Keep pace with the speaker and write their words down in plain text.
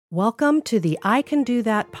Welcome to the I Can Do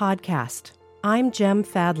That podcast. I'm Jem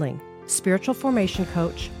Fadling, spiritual formation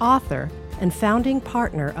coach, author, and founding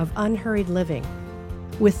partner of Unhurried Living.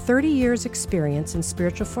 With 30 years experience in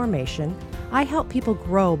spiritual formation, I help people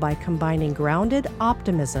grow by combining grounded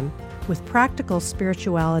optimism with practical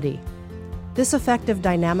spirituality. This effective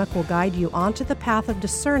dynamic will guide you onto the path of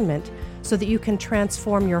discernment so that you can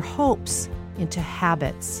transform your hopes into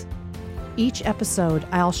habits. Each episode,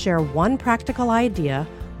 I'll share one practical idea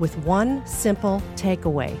with one simple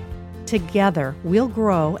takeaway. Together, we'll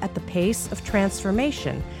grow at the pace of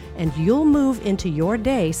transformation, and you'll move into your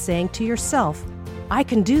day saying to yourself, I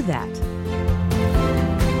can do that.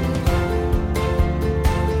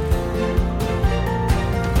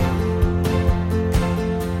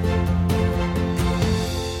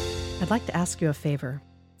 I'd like to ask you a favor.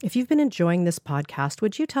 If you've been enjoying this podcast,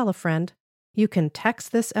 would you tell a friend? You can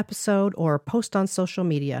text this episode or post on social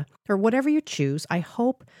media, or whatever you choose. I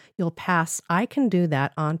hope you'll pass I Can Do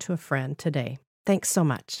That on to a friend today. Thanks so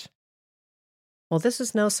much. Well, this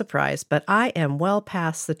is no surprise, but I am well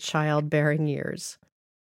past the childbearing years.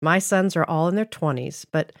 My sons are all in their 20s,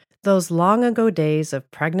 but those long ago days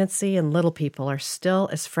of pregnancy and little people are still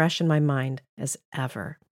as fresh in my mind as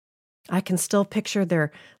ever. I can still picture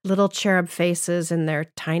their little cherub faces and their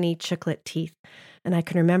tiny chiclet teeth, and I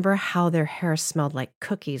can remember how their hair smelled like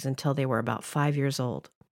cookies until they were about 5 years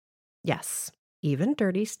old. Yes, even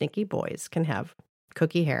dirty, stinky boys can have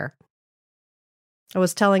cookie hair. I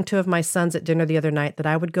was telling two of my sons at dinner the other night that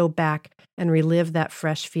I would go back and relive that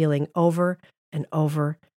fresh feeling over and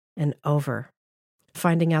over and over.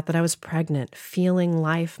 Finding out that I was pregnant, feeling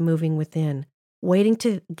life moving within, waiting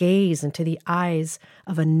to gaze into the eyes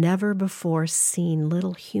of a never-before-seen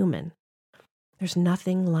little human. There's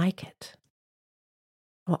nothing like it.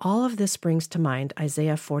 Well, all of this brings to mind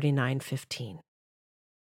Isaiah 49:15.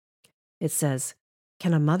 It says,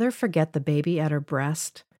 "Can a mother forget the baby at her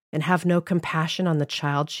breast and have no compassion on the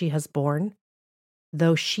child she has borne?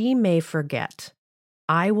 Though she may forget,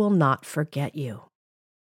 I will not forget you."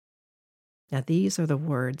 Now, these are the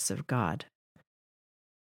words of God.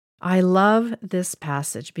 I love this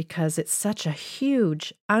passage because it's such a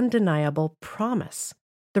huge, undeniable promise.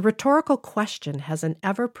 The rhetorical question has an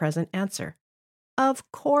ever-present answer. Of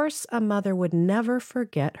course, a mother would never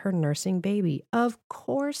forget her nursing baby. Of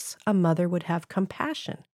course, a mother would have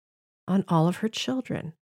compassion on all of her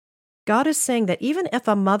children. God is saying that even if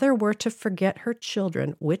a mother were to forget her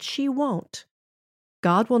children, which she won't,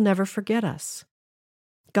 God will never forget us.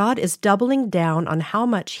 God is doubling down on how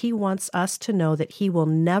much He wants us to know that He will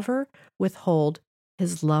never withhold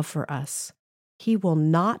His love for us. He will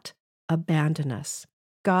not abandon us.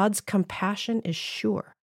 God's compassion is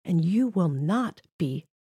sure, and you will not be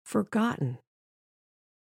forgotten.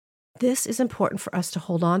 This is important for us to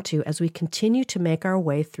hold on to as we continue to make our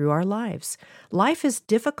way through our lives. Life is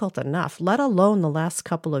difficult enough, let alone the last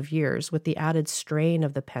couple of years with the added strain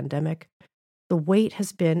of the pandemic. The weight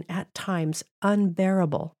has been, at times,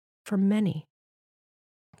 unbearable for many.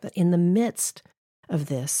 But in the midst of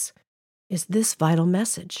this is this vital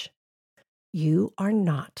message. You are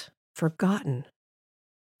not forgotten,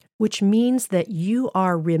 which means that you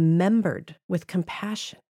are remembered with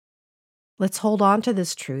compassion. Let's hold on to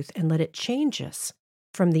this truth and let it change us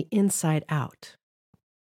from the inside out.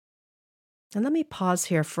 And let me pause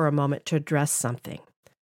here for a moment to address something.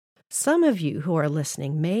 Some of you who are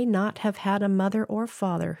listening may not have had a mother or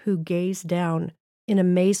father who gazed down in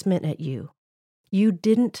amazement at you. You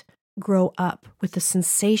didn't grow up with the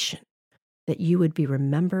sensation that you would be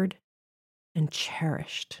remembered and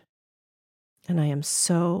cherished. And I am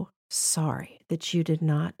so sorry that you did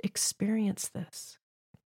not experience this.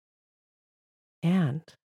 And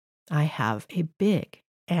I have a big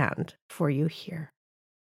and for you here.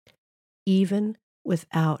 Even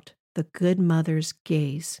without the good mother's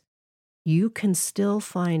gaze, you can still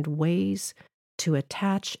find ways to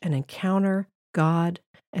attach and encounter God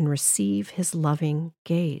and receive His loving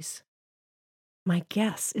gaze. My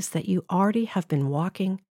guess is that you already have been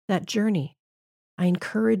walking that journey. I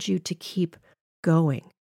encourage you to keep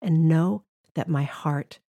going and know that my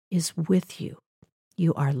heart is with you.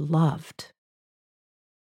 You are loved.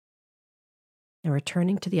 Now,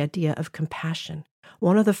 returning to the idea of compassion,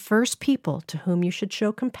 one of the first people to whom you should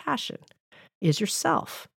show compassion is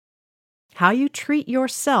yourself. How you treat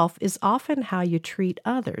yourself is often how you treat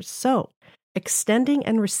others. So, extending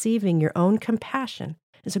and receiving your own compassion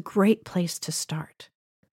is a great place to start.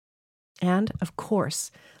 And, of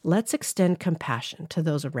course, let's extend compassion to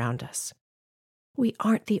those around us. We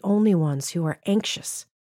aren't the only ones who are anxious,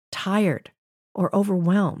 tired, or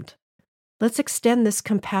overwhelmed. Let's extend this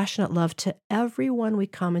compassionate love to everyone we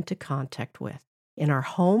come into contact with, in our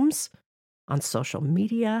homes, on social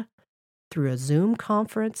media, through a Zoom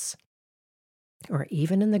conference, or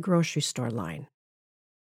even in the grocery store line.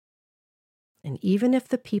 And even if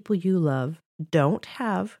the people you love don't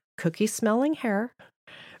have cookie-smelling hair,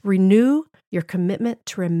 renew your commitment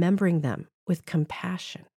to remembering them with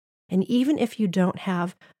compassion. And even if you don't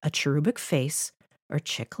have a cherubic face or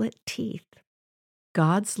chiclet teeth,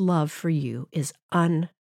 God's love for you is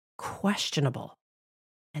unquestionable.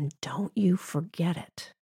 And don't you forget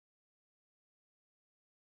it.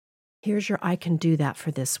 Here's your I can do that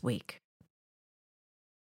for this week.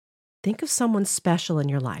 Think of someone special in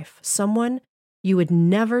your life, someone you would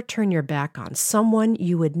never turn your back on, someone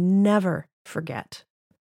you would never forget.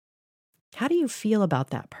 How do you feel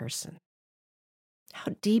about that person?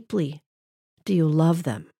 How deeply do you love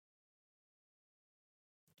them?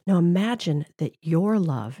 Now imagine that your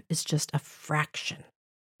love is just a fraction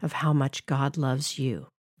of how much God loves you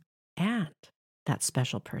and that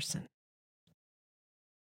special person.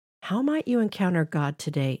 How might you encounter God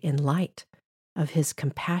today in light of His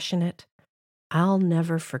compassionate, I'll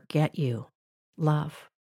never forget you love?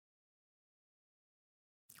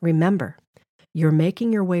 Remember, you're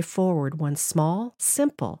making your way forward one small,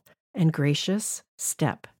 simple, and gracious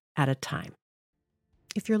step at a time.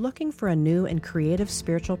 If you're looking for a new and creative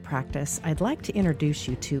spiritual practice, I'd like to introduce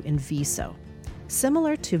you to Inviso.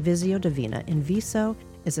 Similar to Visio Divina, Inviso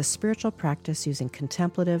is a spiritual practice using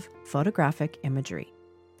contemplative, photographic imagery.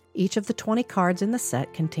 Each of the 20 cards in the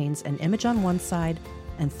set contains an image on one side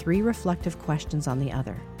and 3 reflective questions on the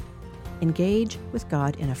other. Engage with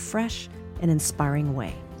God in a fresh and inspiring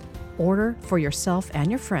way. Order for yourself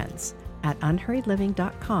and your friends at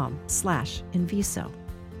unhurriedliving.com/Inviso.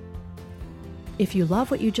 If you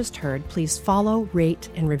love what you just heard, please follow, rate,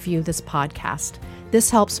 and review this podcast. This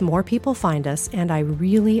helps more people find us, and I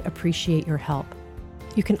really appreciate your help.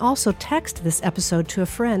 You can also text this episode to a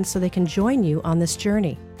friend so they can join you on this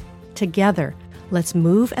journey. Together, let's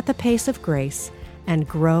move at the pace of grace and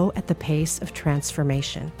grow at the pace of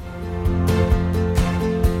transformation.